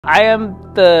I am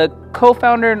the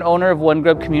co-founder and owner of One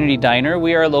Grub Community Diner.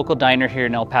 We are a local diner here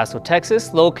in El Paso,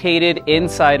 Texas, located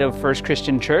inside of First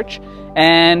Christian Church.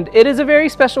 And it is a very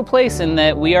special place in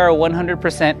that we are a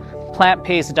 100%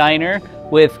 plant-based diner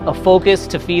with a focus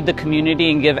to feed the community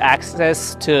and give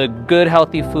access to good,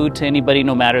 healthy food to anybody,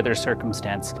 no matter their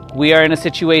circumstance. We are in a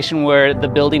situation where the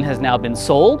building has now been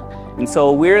sold. And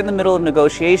so we're in the middle of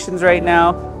negotiations right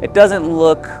now. It doesn't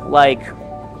look like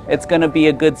it's going to be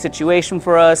a good situation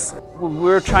for us.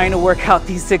 We're trying to work out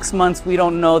these 6 months. We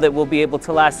don't know that we'll be able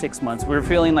to last 6 months. We're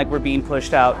feeling like we're being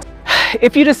pushed out.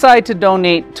 If you decide to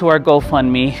donate to our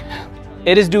GoFundMe,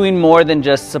 it is doing more than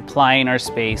just supplying our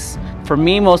space. For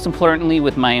me, most importantly,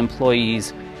 with my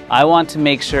employees, I want to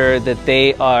make sure that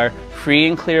they are free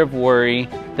and clear of worry,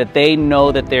 that they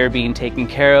know that they're being taken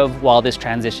care of while this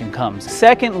transition comes.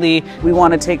 Secondly, we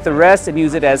want to take the rest and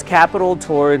use it as capital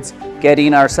towards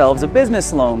getting ourselves a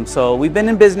business loan. So we've been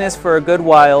in business for a good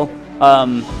while.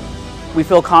 We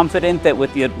feel confident that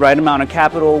with the right amount of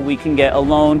capital, we can get a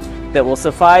loan that will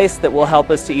suffice, that will help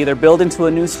us to either build into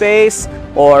a new space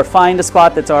or find a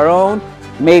spot that's our own,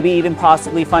 maybe even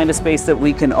possibly find a space that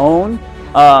we can own.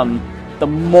 The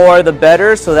more the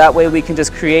better, so that way we can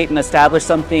just create and establish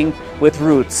something with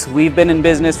roots. We've been in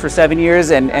business for 7 years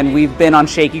and we've been on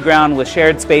shaky ground with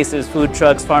shared spaces, food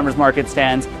trucks, farmers market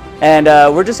stands, and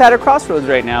we're just at a crossroads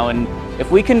right now. And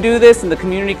if we can do this and the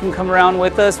community can come around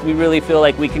with us, we really feel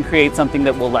like we can create something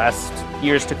that will last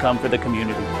years to come for the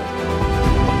community.